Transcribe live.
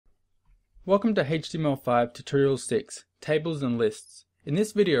Welcome to HTML5 Tutorial 6, Tables and Lists. In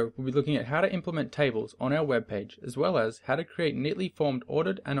this video, we'll be looking at how to implement tables on our web page, as well as how to create neatly formed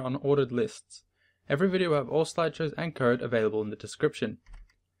ordered and unordered lists. Every video will have all slideshows and code available in the description.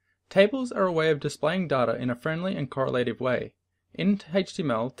 Tables are a way of displaying data in a friendly and correlative way. In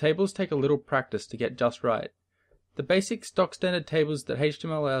HTML, tables take a little practice to get just right. The basic stock standard tables that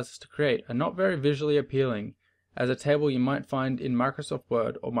HTML allows us to create are not very visually appealing, as a table you might find in Microsoft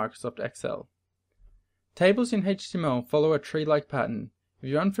Word or Microsoft Excel. Tables in HTML follow a tree-like pattern. If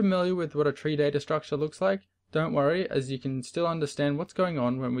you're unfamiliar with what a tree data structure looks like, don't worry, as you can still understand what's going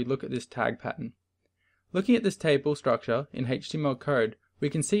on when we look at this tag pattern. Looking at this table structure in HTML code, we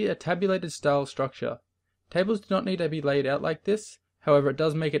can see a tabulated style structure. Tables do not need to be laid out like this, however it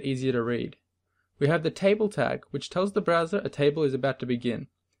does make it easier to read. We have the table tag, which tells the browser a table is about to begin.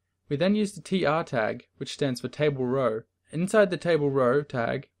 We then use the TR tag, which stands for table row. Inside the table row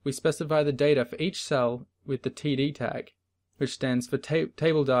tag, we specify the data for each cell with the TD tag, which stands for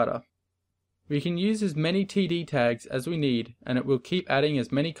table data. We can use as many TD tags as we need, and it will keep adding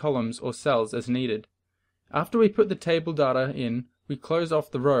as many columns or cells as needed. After we put the table data in, we close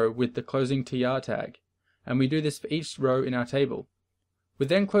off the row with the closing TR tag, and we do this for each row in our table. We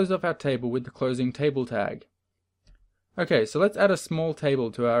then close off our table with the closing table tag. Okay, so let's add a small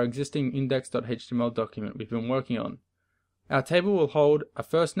table to our existing index.html document we've been working on. Our table will hold a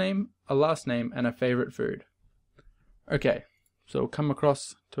first name, a last name, and a favorite food. Okay, so we'll come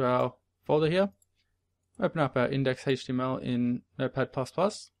across to our folder here, open up our index.html in Notepad++,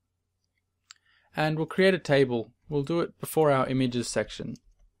 and we'll create a table. We'll do it before our images section.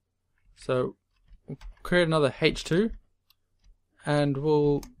 So we'll create another h2, and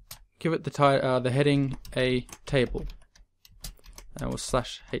we'll give it the heading a table. And we'll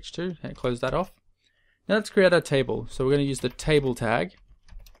slash h2 and close that off. Now let's create our table. So we're going to use the table tag.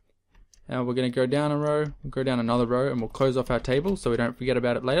 And we're going to go down a row, we'll go down another row, and we'll close off our table so we don't forget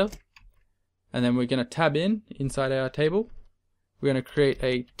about it later. And then we're going to tab inside our table. We're going to create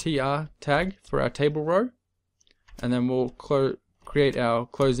a TR tag for our table row. And then we'll create our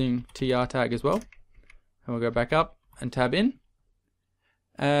closing TR tag as well. And we'll go back up and tab in.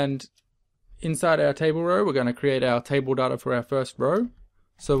 And inside our table row, we're going to create our table data for our first row.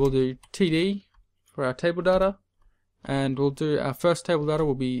 So we'll do TD for our table data, and we'll do our first table data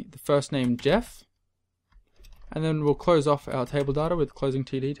will be the first name Jeff, and then we'll close off our table data with closing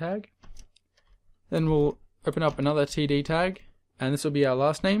TD tag. Then we'll open up another TD tag, and this will be our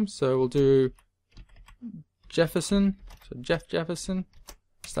last name. So we'll do Jefferson, so Jeff Jefferson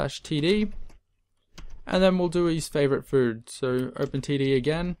slash TD, and then we'll do his favorite food. So open TD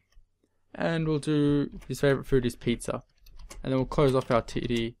again. And we'll do his favorite food is pizza, and then we'll close off our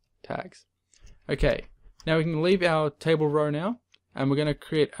TD tags. Okay, now we can leave our table row now, and we're going to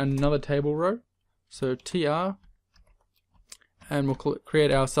create another table row. So TR, and we'll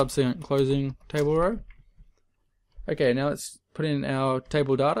create our subsequent closing table row. Okay, now let's put in our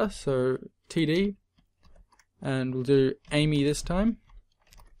table data. So TD, and we'll do Amy this time.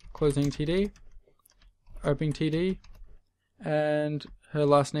 Closing TD, opening TD, and her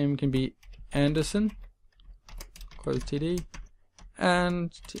last name can be Anderson, close TD,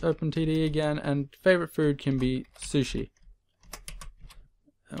 and open TD again, and favorite food can be sushi,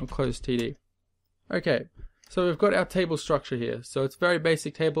 and we'll close TD. Okay, so we've got our table structure here. So it's a very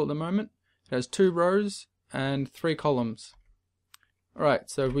basic table at the moment. It has 2 rows and 3 columns. Alright,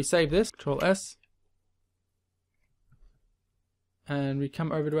 so if we save this, Control S, and we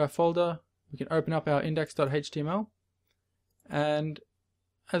come over to our folder, we can open up our index.html, and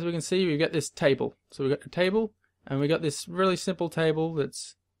as we can see, we get this table. So we've got a table, and we got this really simple table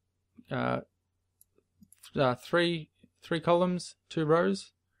that's 3 columns, 2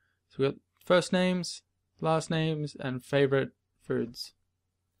 rows. So we've got first names, last names, and favorite foods.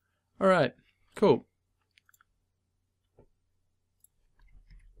 Alright, cool.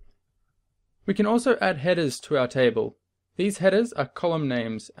 We can also add headers to our table. These headers are column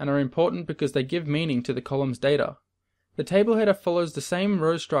names and are important because they give meaning to the column's data. The table header follows the same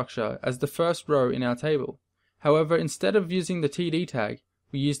row structure as the first row in our table. However, instead of using the TD tag,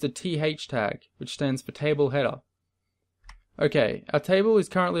 we use the TH tag, which stands for table header. Okay, our table is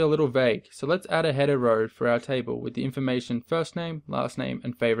currently a little vague, so let's add a header row for our table with the information first name, last name,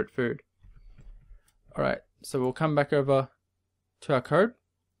 and favorite food. Alright, so we'll come back over to our code,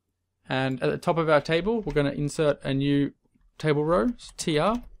 and at the top of our table, we're going to insert a new table row,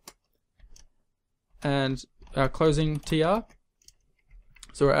 TR, and our closing TR.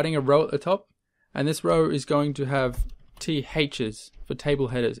 So we're adding a row at the top, and this row is going to have THs for table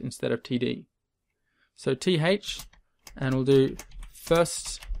headers instead of TD. So TH, and we'll do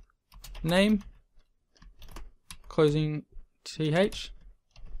first name, closing th,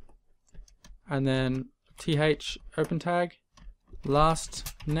 and then th open tag,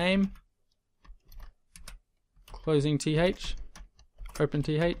 last name, closing th, open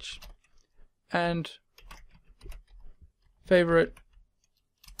th, and favorite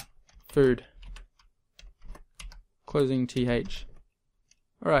food, closing th.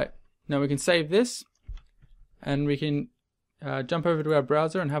 Alright, now we can save this and we can jump over to our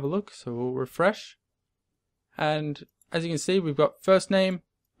browser and have a look. So we'll refresh, and as you can see, we've got first name,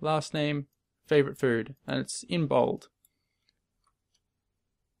 last name, favorite food, and it's in bold.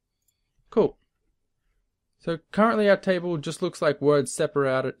 Cool. So currently our table just looks like words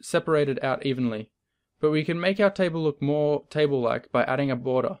separated out evenly, but we can make our table look more table-like by adding a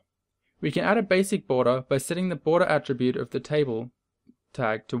border. We can add a basic border by setting the border attribute of the table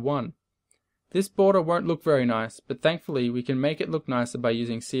tag to 1. This border won't look very nice, but thankfully we can make it look nicer by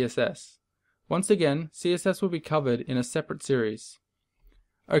using CSS. Once again, CSS will be covered in a separate series.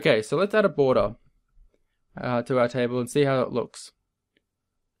 Okay, so let's add a border to our table and see how it looks.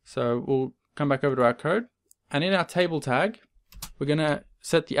 So we'll come back over to our code, and in our table tag, we're going to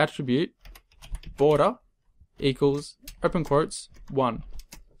set the attribute border equals, open quotes, 1.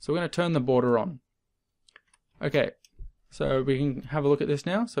 So we're going to turn the border on. Okay, so we can have a look at this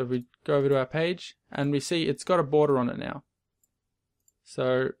now. So if we go over to our page, and we see it's got a border on it now.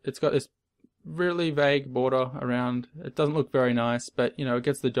 So it's got this really vague border around. It doesn't look very nice, but you know, it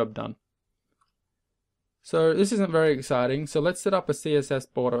gets the job done. So this isn't very exciting. So let's set up a CSS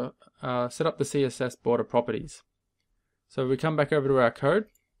border, set up the CSS border properties. So we come back over to our code,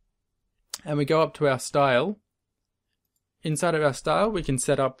 and we go up to our style. Inside of our style, we can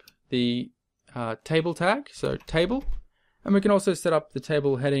set up the table tag, so table, and we can also set up the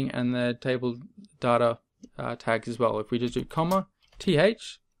table heading and the table data tags as well. If we just do comma,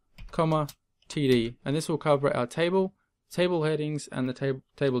 th, comma, td, and this will cover our table, table headings, and the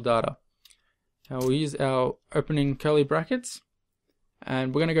table data. Now we'll use our opening curly brackets,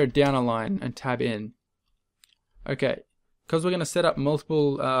 and we're going to go down a line and tab in. Okay, because we're going to set up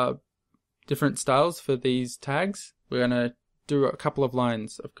multiple different styles for these tags, we're going to do a couple of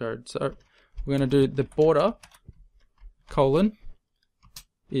lines of code. So we're going to do the border colon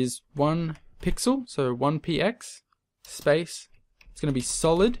is 1 pixel, so 1px space. It's going to be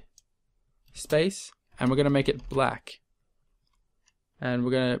solid space, and we're going to make it black. And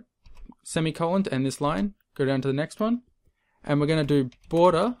we're going to semicolon to end this line, go down to the next one, and we're going to do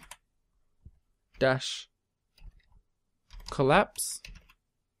border dash collapse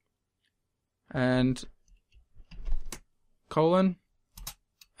and colon,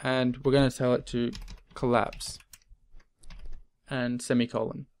 and we're going to tell it to collapse and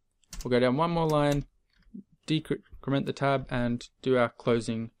semicolon. We'll go down one more line, decrement the tab, and do our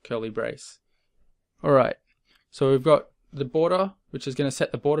closing curly brace. Alright, so we've got the border, which is going to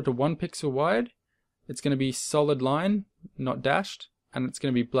set the border to 1 pixel wide. It's going to be solid line, not dashed, and it's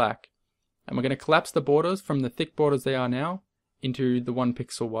going to be black. And we're going to collapse the borders from the thick borders they are now into the 1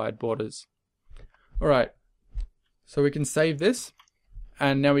 pixel wide borders. Alright, so we can save this,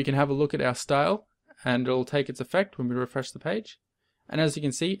 and now we can have a look at our style, and it'll take its effect when we refresh the page. And as you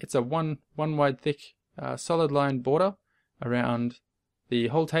can see, it's a one wide thick solid line border around the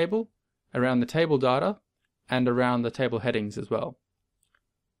whole table, around the table data, and around the table headings as well.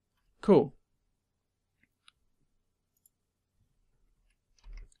 Cool.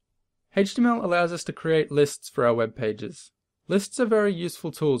 HTML allows us to create lists for our web pages. Lists are very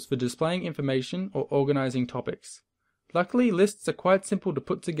useful tools for displaying information or organizing topics. Luckily, lists are quite simple to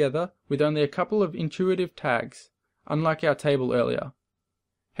put together with only a couple of intuitive tags, unlike our table earlier.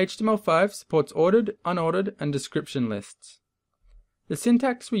 HTML5 supports ordered, unordered, and description lists. The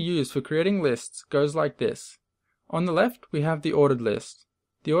syntax we use for creating lists goes like this. On the left, we have the ordered list.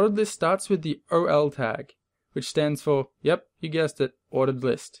 The ordered list starts with the OL tag, which stands for, yep, you guessed it, ordered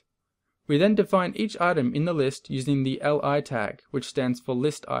list. We then define each item in the list using the LI tag, which stands for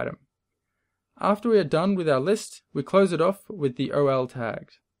list item. After we are done with our list, we close it off with the OL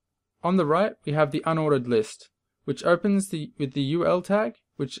tag. On the right, we have the unordered list, which opens with the UL tag,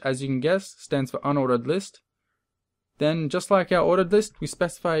 which, as you can guess, stands for unordered list. Then, just like our ordered list, we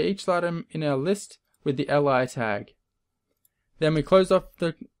specify each item in our list with the LI tag. Then we close off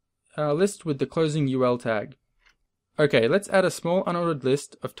the list with the closing UL tag. Okay, let's add a small unordered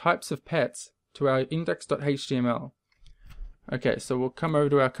list of types of pets to our index.html. Okay, so we'll come over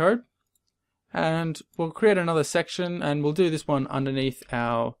to our code, and we'll create another section, and we'll do this one underneath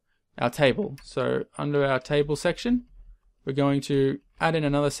our table. So under our table section, we're going to add in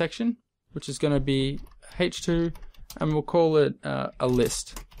another section, which is going to be h2, and we'll call it a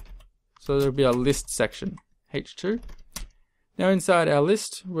list. So there'll be a list section, H2. Now inside our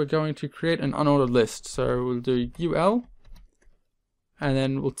list, we're going to create an unordered list. So we'll do UL, and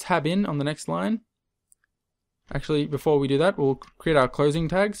then we'll tab in on the next line. Actually, before we do that, we'll create our closing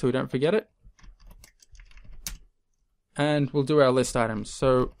tag so we don't forget it. And we'll do our list items.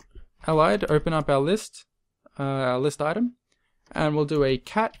 So li to open up our list item, and we'll do a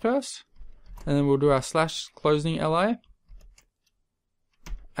cat first, and then we'll do our slash closing li,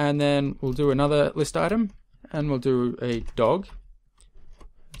 and then we'll do another list item, and we'll do a dog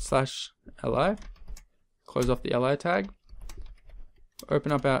slash li, close off the li tag,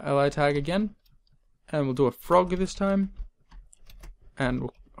 open up our li tag again, and we'll do a frog this time, and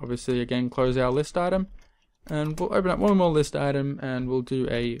we'll obviously again close our list item, and we'll open up one more list item, and we'll do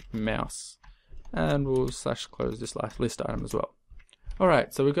a mouse, and we'll slash close this last list item as well.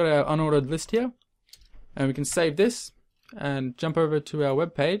 Alright, so we've got our unordered list here, and we can save this and jump over to our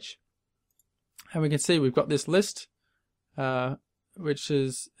web page, and we can see we've got this list, which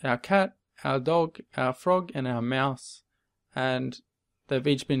is our cat, our dog, our frog, and our mouse, and they've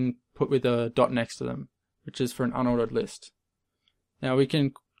each been put with a dot next to them, which is for an unordered list. Now we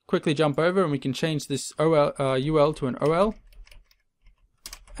can quickly jump over and we can change this UL to an OL,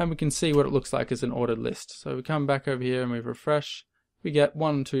 and we can see what it looks like as an ordered list. So we come back over here and we refresh, we get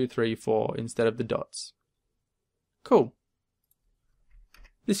 1, 2, 3, 4 instead of the dots. Cool.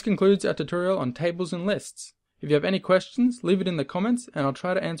 This concludes our tutorial on tables and lists. If you have any questions, leave it in the comments and I'll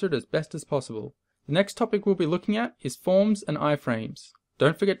try to answer it as best as possible. The next topic we'll be looking at is forms and iframes.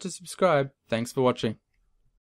 Don't forget to subscribe. Thanks for watching.